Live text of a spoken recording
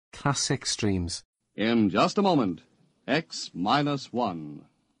classic streams. In just a moment, X-1.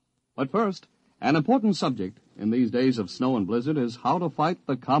 But first, an important subject in these days of snow and blizzard is how to fight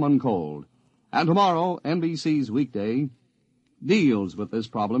the common cold. And tomorrow, NBC's Weekday deals with this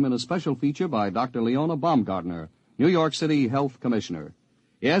problem in a special feature by Dr. Leona Baumgartner, New York City Health Commissioner.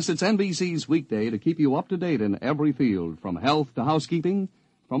 Yes, it's NBC's Weekday to keep you up to date in every field, from health to housekeeping,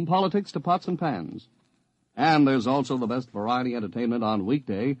 from politics to pots and pans. And there's also the best variety entertainment on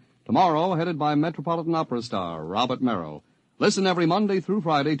Weekday, tomorrow headed by Metropolitan Opera star Robert Merrill. Listen every Monday through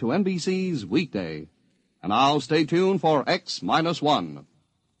Friday to NBC's Weekday. And now stay tuned for X-1.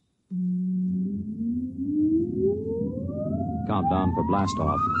 Countdown for blast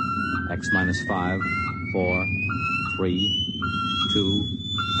off. X-5, 4, 3, 2,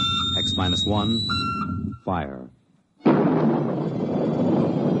 X-1, fire.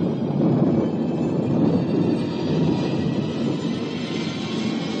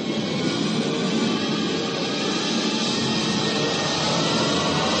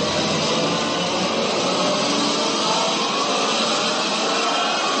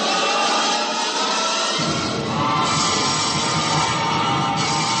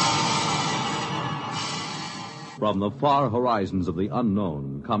 From the far horizons of the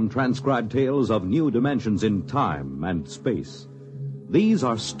unknown come transcribed tales of new dimensions in time and space. These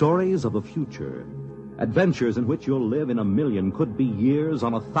are stories of the future, adventures in which you'll live in a million could-be years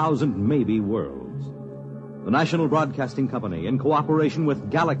on 1,000 maybe worlds. The National Broadcasting Company, in cooperation with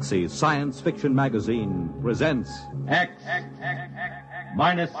Galaxy Science Fiction Magazine, presents X-1.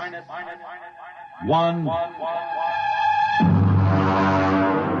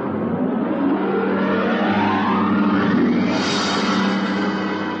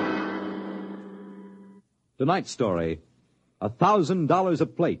 Tonight's story, $1,000 a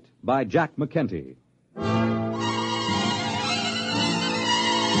Plate by Jack McKenty.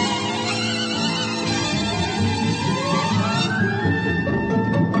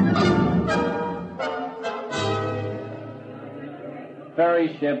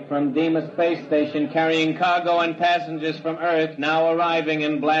 Ferry ship from Deimos Space Station carrying cargo and passengers from Earth now arriving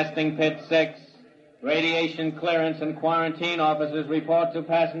in Blasting Pit 6. Radiation clearance and quarantine officers report to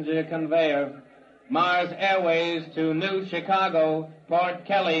passenger conveyor. Mars Airways to New Chicago, Port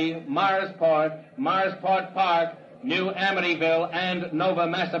Kelly, Marsport, Marsport Park, New Amityville, and Nova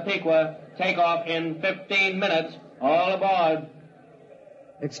Massapequa take off in 15 minutes. All aboard.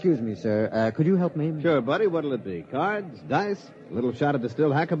 Excuse me, sir. Could you help me? Sure, buddy. What'll it be? Cards? Dice? A little shot of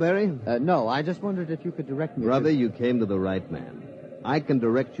distilled huckleberry? No, I just wondered if you could direct me Brother, you came to the right man. I can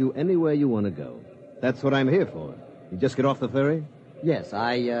direct you anywhere you want to go. That's what I'm here for. You just get off the ferry? Yes,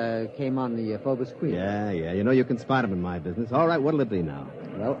 I came on the Phobos Queen. Yeah. You know you can spot him in my business. All right, what'll it be now?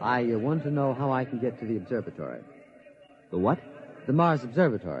 Well, I want to know how I can get to the observatory. The what? The Mars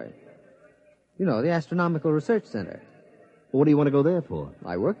Observatory. You know, the Astronomical Research Center. What do you want to go there for?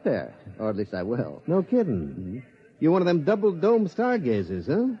 I work there, or at least I will. No kidding. Mm-hmm. You're one of them double-dome stargazers,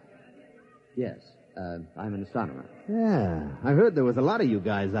 huh? Yes, I'm an astronomer. Yeah, I heard there was a lot of you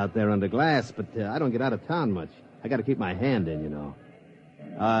guys out there under glass, but I don't get out of town much. I got to keep my hand in, you know.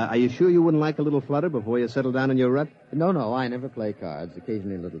 Are you sure you wouldn't like a little flutter before you settle down in your rut? No, I never play cards.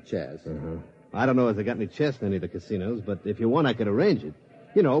 Occasionally a little chess. Uh-huh. I don't know if they got any chess in any of the casinos, but if you want, I could arrange it.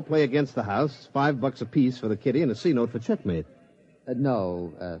 You know, play against the house, $5 apiece for the kitty, and a C-note for checkmate.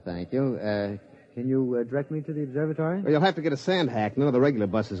 No, thank you. Can you direct me to the observatory? Well, you'll have to get a sand hack. None of the regular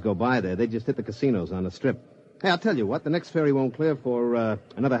buses go by there. They just hit the casinos on the strip. Hey, I'll tell you what. The next ferry won't clear for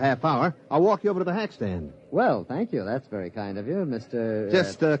another half hour. I'll walk you over to the hack stand. Well, thank you. That's very kind of you, Mr.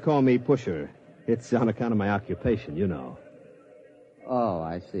 Just call me Pusher. It's on account of my occupation, you know. Oh,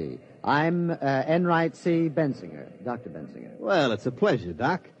 I see. I'm Enright C. Bensinger, Dr. Bensinger. Well, it's a pleasure,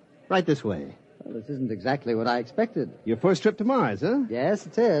 Doc. Right this way. Well, this isn't exactly what I expected. Your first trip to Mars, huh? Yes,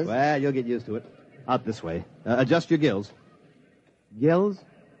 it is. Well, you'll get used to it. Out this way. Adjust your gills. Gills?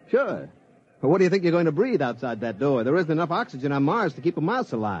 Sure. Well, what do you think you're going to breathe outside that door? There isn't enough oxygen on Mars to keep a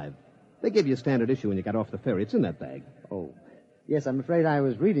mouse alive. They gave you a standard issue when you got off the ferry. It's in that bag. Oh. Yes, I'm afraid I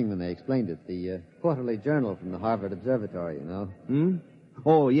was reading when they explained it. The quarterly journal from the Harvard Observatory, you know. Hmm?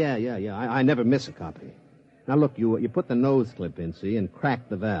 Oh, yeah. I never miss a copy. Now, look, you put the nose clip in, see, and crack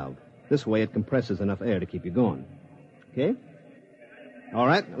the valve. This way it compresses enough air to keep you going. Okay? All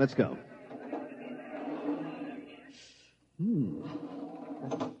right, let's go.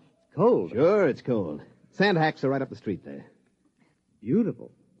 Cold. Sure, it's cold. Sand hacks are right up the street there.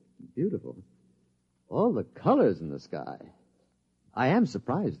 Beautiful. Beautiful. All the colors in the sky. I am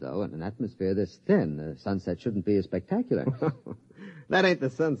surprised, though, in an atmosphere this thin, the sunset shouldn't be as spectacular. That ain't the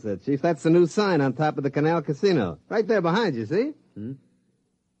sunset, Chief. That's the new sign on top of the Canal Casino. Right there behind you, see?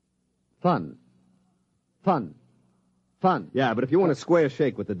 Fun. Fun. Fun. Yeah, but if you want a square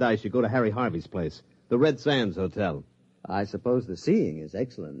shake with the dice, you go to Harry Harvey's place, the Red Sands Hotel. I suppose the seeing is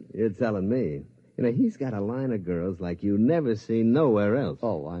excellent. You're telling me. You know, he's got a line of girls like you never see nowhere else.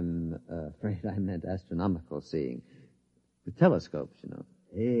 Oh, I'm afraid I meant astronomical seeing. The telescopes, you know.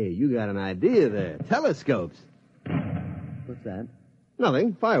 Hey, you got an idea there. Telescopes. What's that?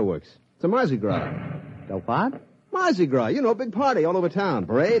 Nothing. Fireworks. It's a Mardi Gras. The what? Mardi Gras. You know, big party all over town.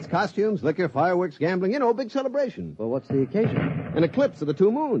 Parades, costumes, liquor, fireworks, gambling. You know, big celebration. Well, what's the occasion? An eclipse of the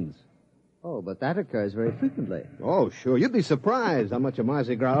two moons. Oh, but that occurs very frequently. Oh, sure. You'd be surprised how much a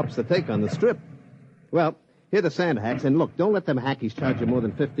Mardi Gras ups the take on the strip. Well, here are the sand hacks, and look, don't let them hackies charge you more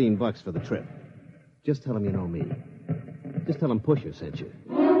than $15 for the trip. Just tell them you know me. Just tell them Pusher sent you.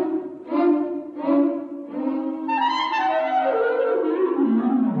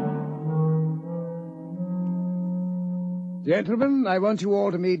 Gentlemen, I want you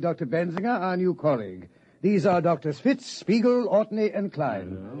all to meet Dr. Benzinger, our new colleague. These are Drs. Fitz, Spiegel, Ortney, and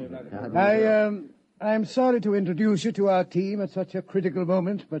Klein. I'm sorry to introduce you to our team at such a critical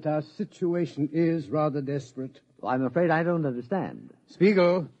moment, but our situation is rather desperate. Well, I'm afraid I don't understand.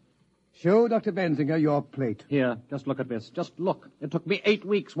 Spiegel, show Dr. Benzinger your plate. Here, just look at this. Just look. It took me 8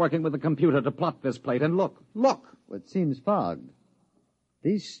 weeks working with the computer to plot this plate, and look. Look! Well, it seems fogged.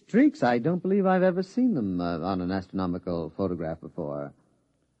 These streaks, I don't believe I've ever seen them on an astronomical photograph before.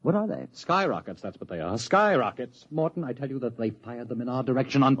 What are they? Skyrockets, that's what they are. Skyrockets. Morton, I tell you that they fired them in our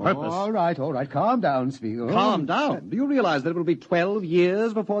direction on purpose. All right. Calm down, Spiegel. Calm down. Do you realize that it will be 12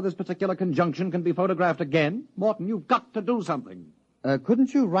 years before this particular conjunction can be photographed again? Morton, you've got to do something.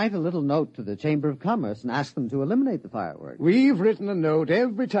 Couldn't you write a little note to the Chamber of Commerce and ask them to eliminate the fireworks? We've written a note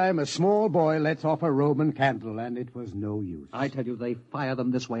every time a small boy lets off a Roman candle, and it was no use. I tell you, they fire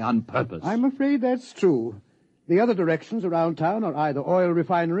them this way on purpose. I'm afraid that's true. The other directions around town are either oil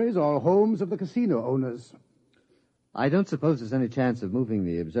refineries or homes of the casino owners. I don't suppose there's any chance of moving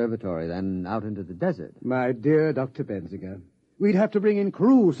the observatory, then, out into the desert. My dear Dr. Benzinger, we'd have to bring in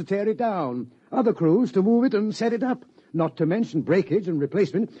crews to tear it down, other crews to move it and set it up, not to mention breakage and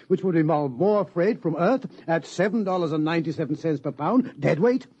replacement, which would involve more freight from Earth at $7.97 per pound, dead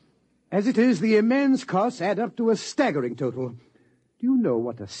weight. As it is, the immense costs add up to a staggering total. Do you know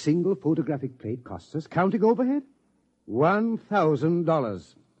what a single photographic plate costs us, counting overhead?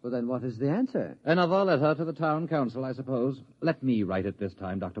 $1,000. Well, then what is the answer? Another letter to the town council, I suppose. Let me write it this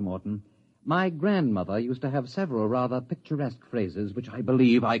time, Dr. Morton. My grandmother used to have several rather picturesque phrases which I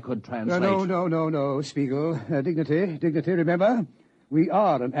believe I could translate. No, Spiegel. Dignity, remember? We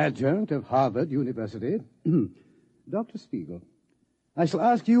are an adjunct of Harvard University. Dr. Spiegel, I shall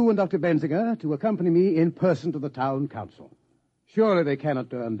ask you and Dr. Benzinger to accompany me in person to the town council. Surely they cannot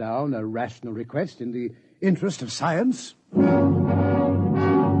turn down a rational request in the interest of science.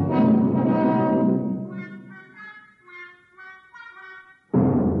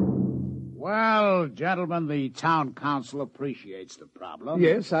 Well, gentlemen, the town council appreciates the problem.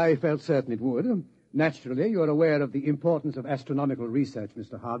 Yes, I felt certain it would. Naturally, you're aware of the importance of astronomical research,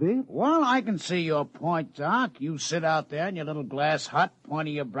 Mr. Harvey. Well, I can see your point, Doc. You sit out there in your little glass hut,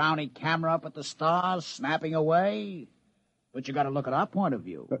 pointing your brownie camera up at the stars, snapping away. But you got to look at our point of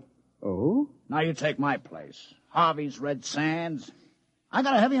view. Oh? Now you take my place. Harvey's Red Sands. I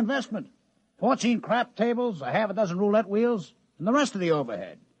got a heavy investment. 14 crap tables, a half a dozen roulette wheels, and the rest of the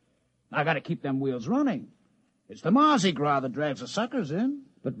overhead. I got to keep them wheels running. It's the Mardi Gras that drags the suckers in.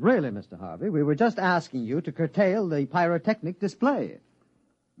 But really, Mr. Harvey, we were just asking you to curtail the pyrotechnic display.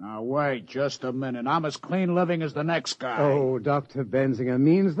 Now, wait just a minute. I'm as clean living as the next guy. Oh, Dr. Benzinger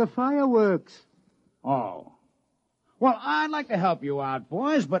means the fireworks. Oh. Well, I'd like to help you out,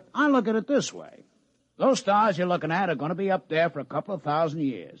 boys, but I look at it this way. Those stars you're looking at are going to be up there for a couple of thousand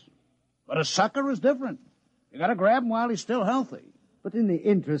years. But a sucker is different. You got to grab him while he's still healthy. But in the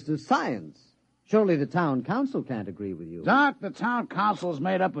interest of science, surely the town council can't agree with you. Doc, the town council is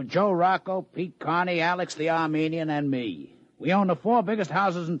made up of Joe Rocco, Pete Carney, Alex the Armenian, and me. We own the 4 biggest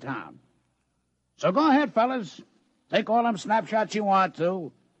houses in town. So go ahead, fellas. Take all them snapshots you want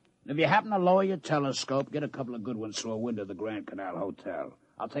to. And if you happen to lower your telescope, get a couple of good ones through a window of the Grand Canal Hotel.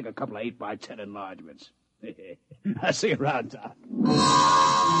 I'll take a couple of 8x10 enlargements. I'll see you around, Doc.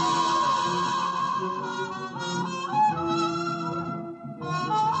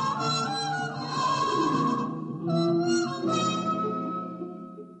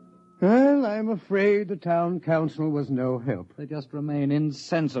 Well, I'm afraid the town council was no help. They just remain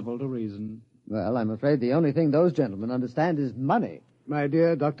insensible to reason. Well, I'm afraid the only thing those gentlemen understand is money. My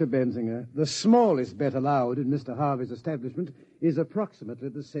dear Dr. Benzinger, the smallest bet allowed in Mr. Harvey's establishment is approximately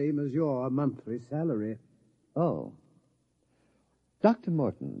the same as your monthly salary. Oh. Dr.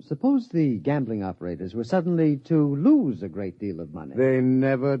 Morton, suppose the gambling operators were suddenly to lose a great deal of money. They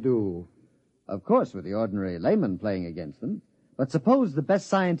never do. Of course, with the ordinary layman playing against them. But suppose the best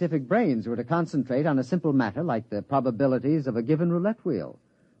scientific brains were to concentrate on a simple matter like the probabilities of a given roulette wheel,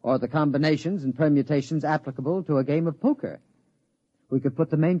 or the combinations and permutations applicable to a game of poker. We could put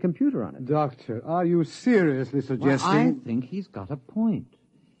the main computer on it. Doctor, are you seriously suggesting... I think he's got a point.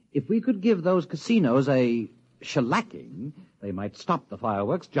 If we could give those casinos a shellacking, they might stop the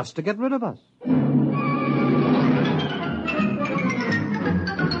fireworks just to get rid of us.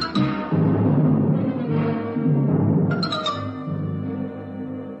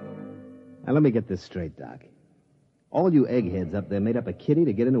 Now, let me get this straight, Doc. All you eggheads up there made up a kitty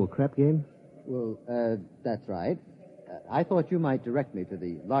to get into a crap game? Well, that's right. I thought you might direct me to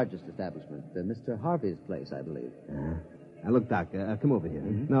the largest establishment, Mr. Harvey's place, I believe. Now, look, Doc, come over here.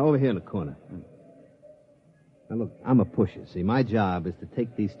 Now, over here in the corner. Now, look, I'm a pusher. See, my job is to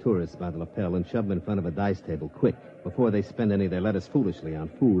take these tourists by the lapel and shove them in front of a dice table quick, before they spend any of their letters foolishly on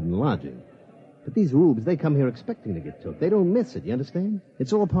food and lodging. But these rubes, they come here expecting to get took. They don't miss it, you understand?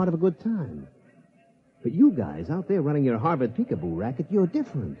 It's all part of a good time. But you guys out there running your Harvard peekaboo racket, you're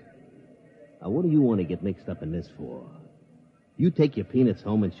different. Now, what do you want to get mixed up in this for? You take your peanuts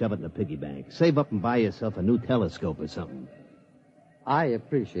home and shove it in a piggy bank. Save up and buy yourself a new telescope or something. I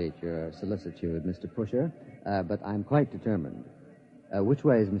appreciate your solicitude, Mr. Pusher, but I'm quite determined. Which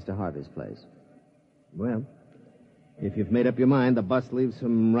way is Mr. Harvey's place? Well, if you've made up your mind, the bus leaves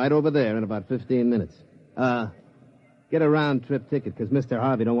from right over there in about 15 minutes. Get a round-trip ticket, because Mr.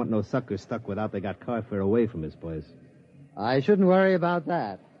 Harvey don't want no suckers stuck without they got car fare away from his place. I shouldn't worry about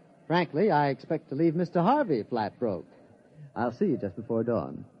that. Frankly, I expect to leave Mr. Harvey flat broke. I'll see you just before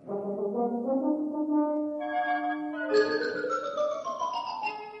dawn.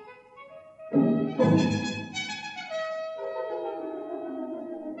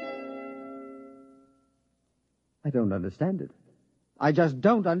 I don't understand it. I just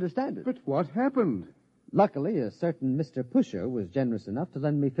don't understand it. But what happened? Luckily, a certain Mr. Pusher was generous enough to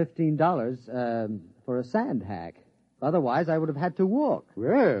lend me $15 for a sand hack. Otherwise, I would have had to walk.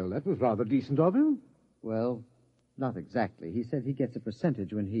 Well, that was rather decent of him. Well, not exactly. He said he gets a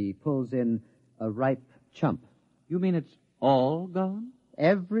percentage when he pulls in a ripe chump. You mean it's all gone?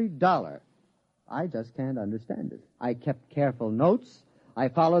 Every dollar. I just can't understand it. I kept careful notes. I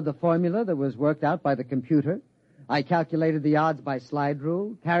followed the formula that was worked out by the computer. I calculated the odds by slide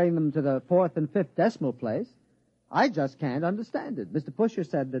rule, carrying them to the 4th and 5th decimal place. I just can't understand it. Mr. Pusher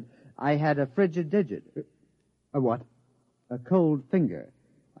said that I had a frigid digit. A what? A cold finger.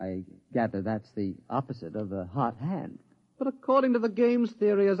 I gather that's the opposite of a hot hand. But according to the games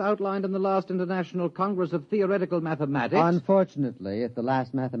theory as outlined in the last International Congress of Theoretical Mathematics... Unfortunately, at the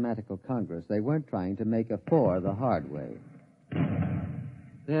last Mathematical Congress, they weren't trying to make a 4 the hard way.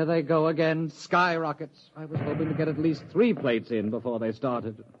 There they go again, skyrockets. I was hoping to get at least 3 plates in before they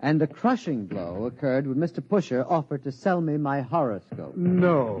started. And the crushing blow occurred when Mr. Pusher offered to sell me my horoscope.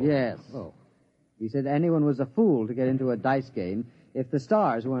 No. Yes. Oh. He said anyone was a fool to get into a dice game if the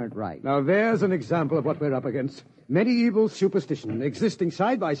stars weren't right. Now, there's an example of what we're up against. Medieval superstition existing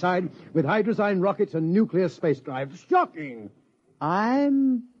side by side with hydrozyne rockets and nuclear space drive. Shocking!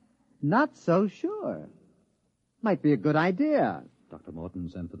 I'm not so sure. Might be a good idea. Dr. Morton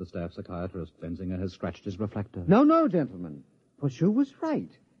sent for the staff psychiatrist. Benzinger has scratched his reflector. No, gentlemen. Pusher was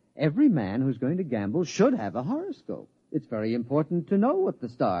right. Every man who's going to gamble should have a horoscope. It's very important to know what the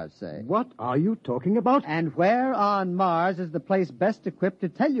stars say. What are you talking about? And where on Mars is the place best equipped to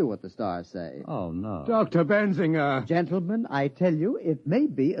tell you what the stars say? Oh, no. Dr. Benzinger. Gentlemen, I tell you, it may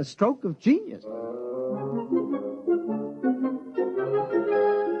be a stroke of genius.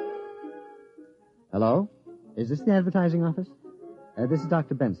 Hello? Is this the advertising office? This is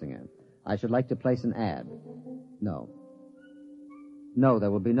Dr. Benzinger. I should like to place an ad. No. No,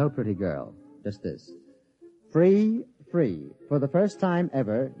 there will be no pretty girl. Just this. Free. For the first time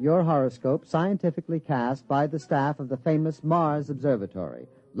ever, your horoscope scientifically cast by the staff of the famous Mars Observatory.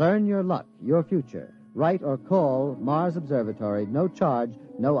 Learn your luck, your future. Write or call Mars Observatory. No charge,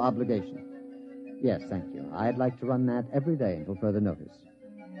 no obligation. Yes, thank you. I'd like to run that every day until further notice.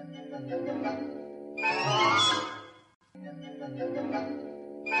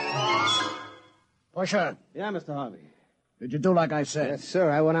 Pusher, Yeah, Mr. Harvey. did you do like I said? Yes, sir.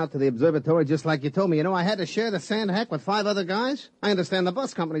 I went out to the observatory just like you told me. You know, I had to share the sand hack with 5 other guys. I understand the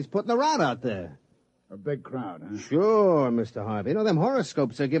bus company's putting a route out there. A big crowd, huh? Sure, Mr. Harvey. You know, them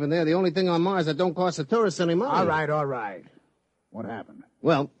horoscopes they're giving there, the only thing on Mars that don't cost the tourists any money. All right. What happened?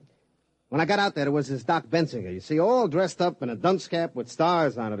 Well, when I got out there was this Doc Benzinger, you see, all dressed up in a dunce cap with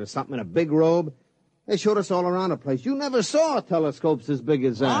stars on it or something, in a big robe. They showed us all around the place. You never saw telescopes as big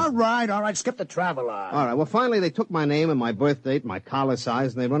as that. All right. Skip the travel on. All right, well, finally they took my name and my birth date, my collar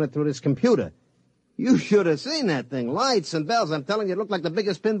size, and they run it through this computer. You should have seen that thing. Lights and bells. I'm telling you, it looked like the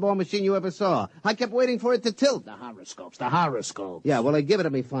biggest pinball machine you ever saw. I kept waiting for it to tilt. The horoscopes. Yeah, well, they give it to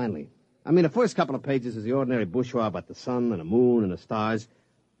me finally. I mean, the first couple of pages is the ordinary bourgeois about the sun and the moon and the stars.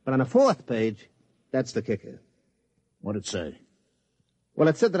 But on the fourth page, that's the kicker. What'd it say? Well,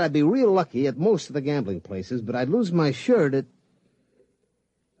 it said that I'd be real lucky at most of the gambling places, but I'd lose my shirt at...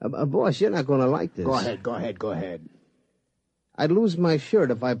 boss, you're not going to like this. Go ahead. I'd lose my shirt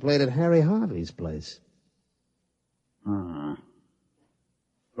if I played at Harry Harvey's place.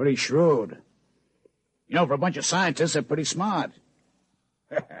 Pretty shrewd. You know, for a bunch of scientists, they're pretty smart.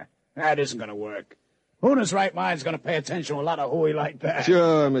 That isn't going to work. Who in his right mind is going to pay attention to a lot of hooey like that?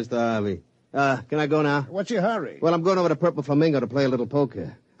 Sure, Mr. Harvey. Can I go now? What's your hurry? Well, I'm going over to Purple Flamingo to play a little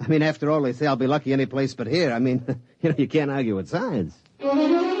poker. I mean, after all, they say I'll be lucky any place but here. I mean, you can't argue with science.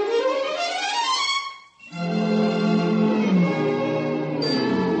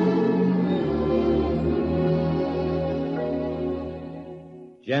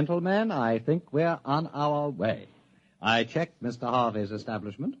 Gentlemen, I think we're on our way. I checked Mr. Harvey's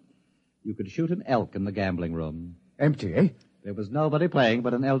establishment. You could shoot an elk in the gambling room. Empty, eh? There was nobody playing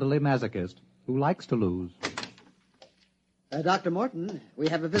but an elderly masochist who likes to lose. Dr. Morton, we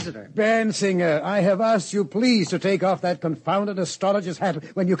have a visitor. Bensinger, I have asked you please to take off that confounded astrologer's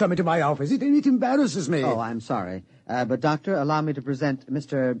hat when you come into my office. It embarrasses me. Oh, I'm sorry. But, Doctor, allow me to present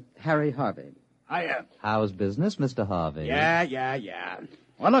Mr. Harry Harvey. Hiya. How's business, Mr. Harvey? Yeah.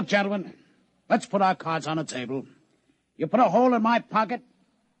 Well, look, gentlemen, let's put our cards on the table. You put a hole in my pocket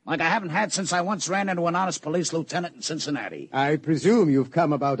like I haven't had since I once ran into an honest police lieutenant in Cincinnati. I presume you've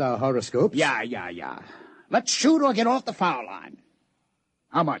come about our horoscopes. Yeah. Let's shoot or get off the foul line.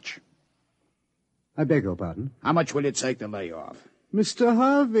 How much? I beg your pardon? How much will it take to lay off? Mr.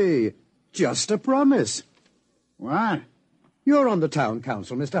 Harvey, just a promise. What? You're on the town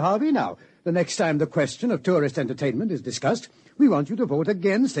council, Mr. Harvey. Now, the next time the question of tourist entertainment is discussed, we want you to vote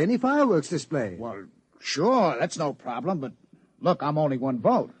against any fireworks display. Well, sure, that's no problem, but look, I'm only one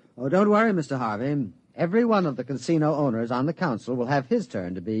vote. Oh, don't worry, Mr. Harvey. Every one of the casino owners on the council will have his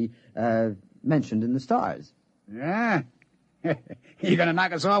turn to be, mentioned in the stars. Yeah? You gonna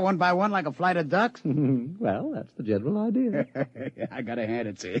knock us off one by one like a flight of ducks? Well, that's the general idea. I gotta hand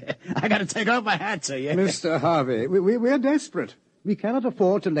it to you. I gotta take off my hat to you. Mr. Harvey, we're desperate. We cannot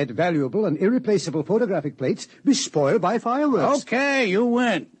afford to let valuable and irreplaceable photographic plates be spoiled by fireworks. Okay, you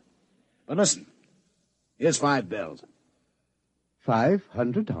win. But listen, here's $5.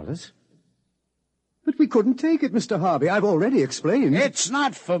 $500? But we couldn't take it, Mr. Harvey. I've already explained. It's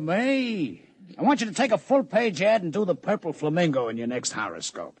not for me. I want you to take a full-page ad and do the Purple Flamingo in your next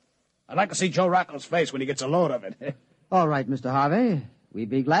horoscope. I'd like to see Joe Rocco's face when he gets a load of it. All right, Mr. Harvey. We'd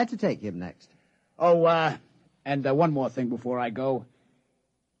be glad to take him next. And one more thing before I go.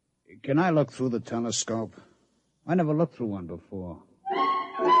 Can I look through the telescope? I never looked through one before.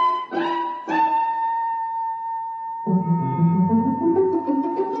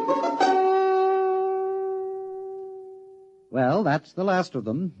 Well, that's the last of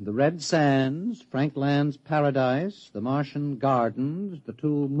them. The Red Sands, Frank Land's Paradise, the Martian Gardens, the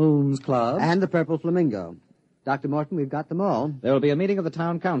Two Moons Club. And the Purple Flamingo. Dr. Morton, we've got them all. There will be a meeting of the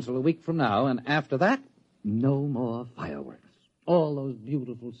town council a week from now, and after that, no more fireworks. All those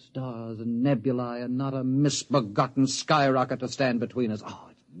beautiful stars and nebulae and not a misbegotten skyrocket to stand between us. Oh,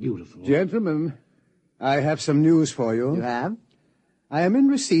 it's beautiful. Gentlemen, I have some news for you. You have? I am in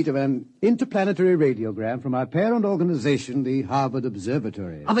receipt of an interplanetary radiogram from our parent organization, the Harvard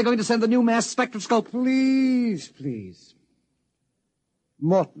Observatory. Are they going to send the new mass spectroscope? Please.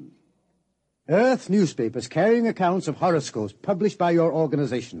 Morton, Earth newspapers carrying accounts of horoscopes published by your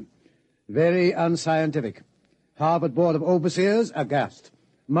organization. Very unscientific. Harvard Board of Overseers aghast.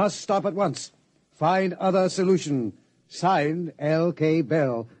 Must stop at once. Find other solution. Signed, L.K.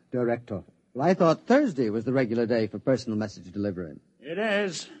 Bell, Director. Well, I thought Thursday was the regular day for personal message delivery. It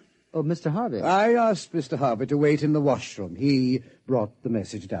is. Oh, Mr. Harvey. I asked Mr. Harvey to wait in the washroom. He brought the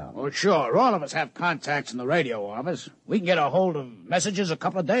message down. Oh, sure. All of us have contacts in the radio office. We can get a hold of messages a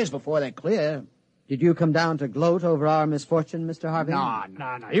couple of days before they clear. Did you come down to gloat over our misfortune, Mr. Harvey?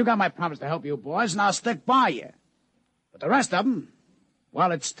 No. You got my promise to help you boys, and I'll stick by you. But the rest of them,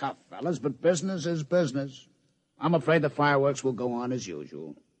 well, it's tough, fellas, but business is business. I'm afraid the fireworks will go on as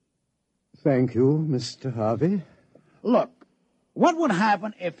usual. Thank you, Mr. Harvey. Look, what would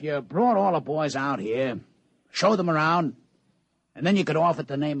happen if you brought all the boys out here, showed them around, and then you could offer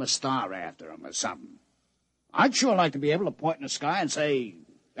to name a star after them or something? I'd sure like to be able to point in the sky and say,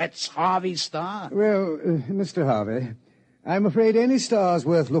 That's Harvey's star? Well, Mr. Harvey, I'm afraid any stars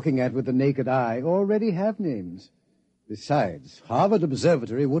worth looking at with the naked eye already have names. Besides, Harvard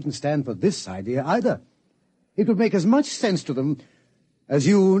Observatory wouldn't stand for this idea either. It would make as much sense to them as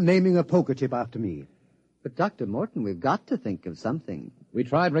you naming a poker chip after me. But, Dr. Morton, we've got to think of something. We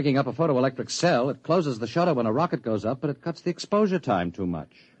tried rigging up a photoelectric cell. It closes the shutter when a rocket goes up, but it cuts the exposure time too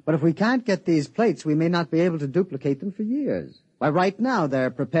much. But if we can't get these plates, we may not be able to duplicate them for years. Why, right now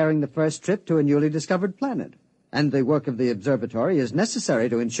they're preparing the first trip to a newly discovered planet. And the work of the observatory is necessary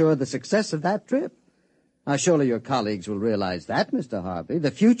to ensure the success of that trip. Now, surely your colleagues will realize that, Mr. Harvey.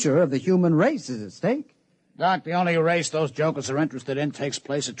 The future of the human race is at stake. Doc, the only race those jokers are interested in takes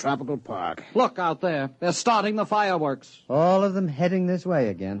place at Tropical Park. Look out there. They're starting the fireworks. All of them heading this way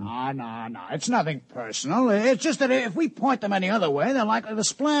again. No. It's nothing personal. It's just that if we point them any other way, they're likely to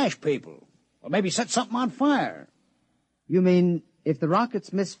splash people. Or maybe set something on fire. You mean if the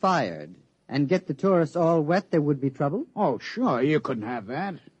rockets misfired and get the tourists all wet, there would be trouble? Oh, sure. You couldn't have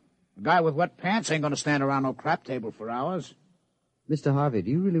that. A guy with wet pants ain't going to stand around no crap table for hours. Mr. Harvey,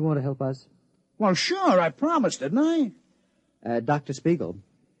 do you really want to help us? Well, sure. I promised, didn't I? Dr. Spiegel,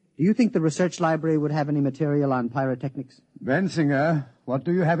 do you think the research library would have any material on pyrotechnics? Bensinger, what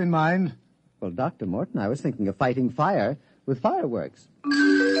do you have in mind? Well, Dr. Morton, I was thinking of fighting fire with fireworks.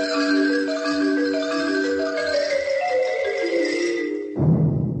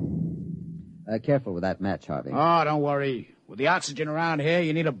 Careful with that match, Harvey. Oh, don't worry. With the oxygen around here,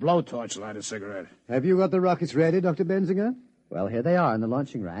 you need a blowtorch to light a cigarette. Have you got the rockets ready, Dr. Bensinger? Well, here they are in the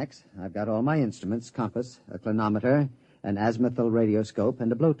launching racks. I've got all my instruments, compass, a clinometer, an azimuthal radioscope,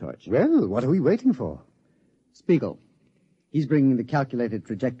 and a blowtorch. Well, what are we waiting for? Spiegel. He's bringing the calculated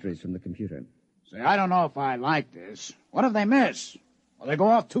trajectories from the computer. Say, I don't know if I like this. What if they miss? Or they go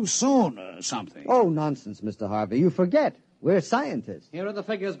off too soon or something? Oh, nonsense, Mr. Harvey. You forget. We're scientists. Here are the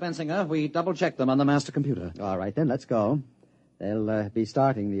figures, Bensinger. We double-checked them on the master computer. All right, then, let's go. They'll be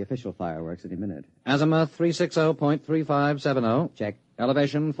starting the official fireworks any minute. Azimuth 360.3570. Check.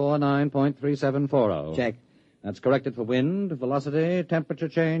 Elevation 49.3740. Check. That's corrected for wind, velocity, temperature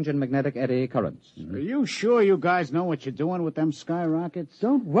change, and magnetic eddy currents. Are you sure you guys know what you're doing with them skyrockets?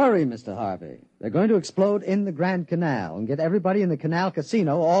 Don't worry, Mr. Harvey. They're going to explode in the Grand Canal and get everybody in the Canal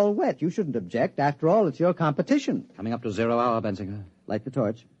Casino all wet. You shouldn't object. After all, it's your competition. Coming up to 0 hour, Bensinger. Light the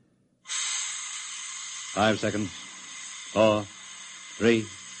torch. 5 seconds. 4, 3,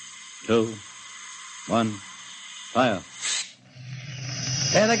 2, 1. Fire.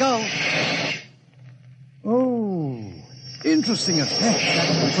 There they go. Oh, interesting effect,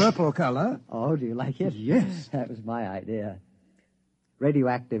 that purple color. Oh, do you like it? Yes. That was my idea.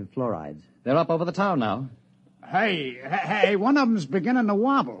 Radioactive fluorides. They're up over the town now. Hey, one of them's beginning to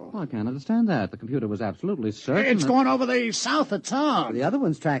wobble. Oh, I can't understand that. The computer was absolutely certain. It's going over the south of town. The other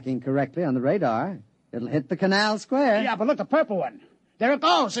one's tracking correctly on the radar. It'll hit the Canal Square. Yeah, but look, the purple one. There it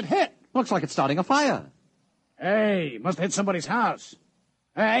goes. It hit. Looks like it's starting a fire. Hey, must have hit somebody's house.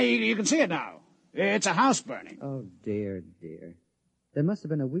 Hey, you can see it now. It's a house burning. Oh, dear. There must have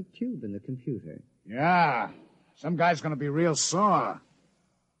been a weak tube in the computer. Yeah, some guy's going to be real sore.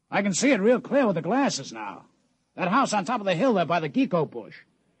 I can see it real clear with the glasses now. That house on top of the hill there by the Gecko bush.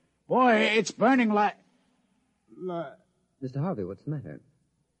 Boy, it's burning like... Mr. Harvey, what's the matter?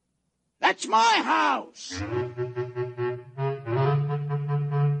 That's my house!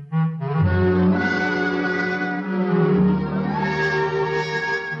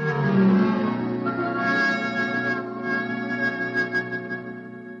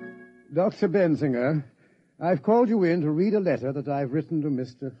 Dr. Bensinger, I've called you in to read a letter that I've written to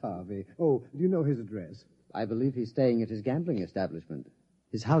Mr. Harvey. Oh, do you know his address? I believe he's staying at his gambling establishment.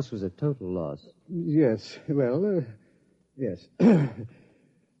 His house was a total loss. Yes, well, yes.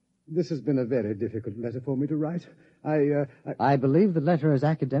 This has been a very difficult letter for me to write. I believe the letter is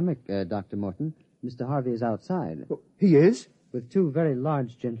academic, Dr. Morton. Mr. Harvey is outside. Oh, he is? With two very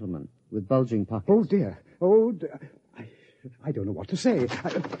large gentlemen with bulging pockets. Oh, dear. I don't know what to say.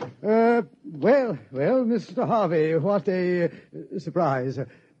 Well, Mr. Harvey, what a surprise.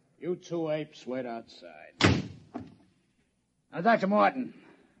 You two apes wait outside. Now, Dr. Morton,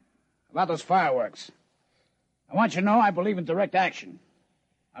 about those fireworks. I want you to know I believe in direct action.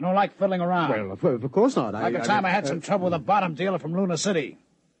 I don't like fiddling around. Well, of course not. Like the time I had some trouble with a bottom dealer from Luna City.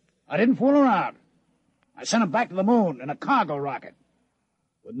 I didn't fool around. I sent him back to the moon in a cargo rocket.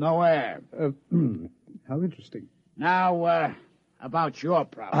 With no air. How interesting. Now, about your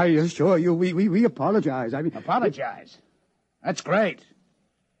problem. I assure you, we apologize. Apologize? That's great.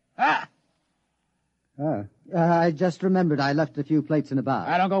 I just remembered I left a few plates in a bar.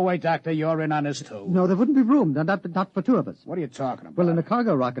 I don't go away, Doctor. You're in on this, too. No, there wouldn't be room. Not for two of us. What are you talking about? Well, in a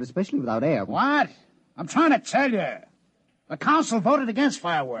cargo rocket, especially without air. What? I'm trying to tell you. The council voted against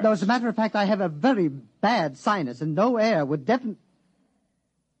fireworks. No, as a matter of fact, I have a very bad sinus, and no air would definitely...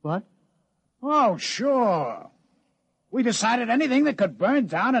 What? Oh, sure. We decided anything that could burn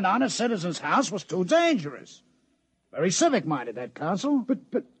down an honest citizen's house was too dangerous. Very civic-minded, that council.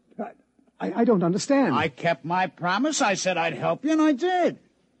 But I don't understand. I kept my promise. I said I'd help you, and I did.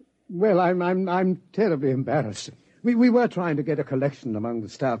 Well, I'm terribly embarrassed. We were trying to get a collection among the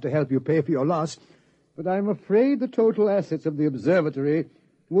staff to help you pay for your loss, but I'm afraid the total assets of the observatory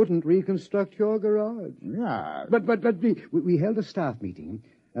wouldn't reconstruct your garage. Yeah. But we held a staff meeting,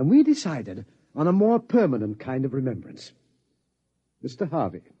 and we decided on a more permanent kind of remembrance. Mr.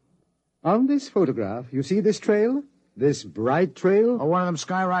 Harvey, on this photograph, you see this trail? This bright trail? Oh, one of them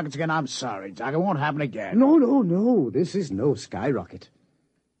skyrockets again? I'm sorry, Doc. It won't happen again. No. This is no skyrocket.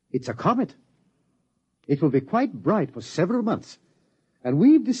 It's a comet. It will be quite bright for several months, and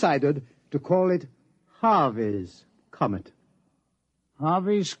we've decided to call it Harvey's Comet.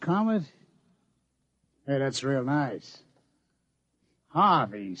 Harvey's Comet? Hey, that's real nice.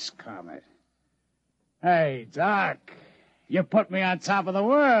 Harvey's Comet. Hey, Doc, you put me on top of the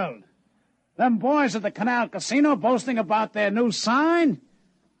world. Them boys at the Canal Casino boasting about their new sign.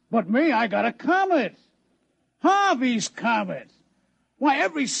 But me, I got a comet. Harvey's Comet. Why,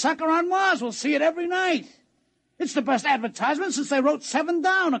 every sucker on Mars will see it every night. It's the best advertisement since they wrote 7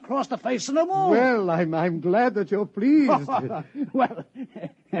 down across the face of the moon. Well, I'm glad that you're pleased. Well,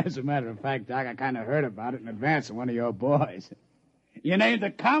 as a matter of fact, Doc, I kind of heard about it in advance of one of your boys. You named the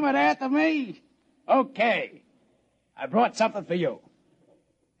comet after me? Okay. I brought something for you.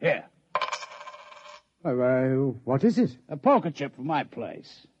 Here. What is it? A poker chip from my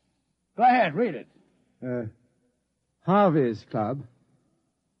place. Go ahead, read it. Harvey's Club.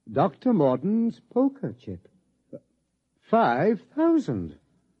 Dr. Morton's poker chip. 5,000.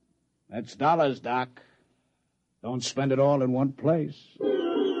 That's dollars, Doc. Don't spend it all in one place.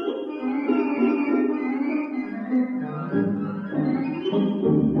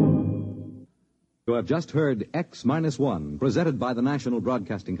 You have just heard X-1, presented by the National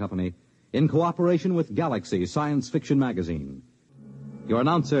Broadcasting Company in cooperation with Galaxy Science Fiction Magazine. Your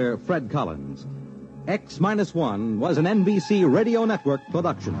announcer, Fred Collins. X-1 was an NBC Radio Network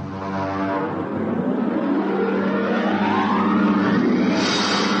production.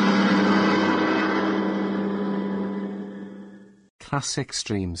 Classic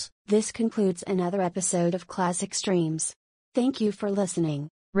Streams. This concludes another episode of Classic Streams. Thank you for listening.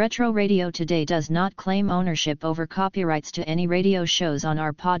 Retro Radio Today does not claim ownership over copyrights to any radio shows on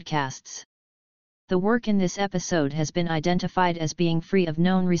our podcasts. The work in this episode has been identified as being free of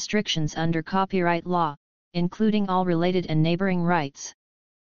known restrictions under copyright law, including all related and neighboring rights.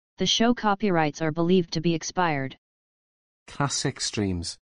 The show copyrights are believed to be expired. Classic Streams.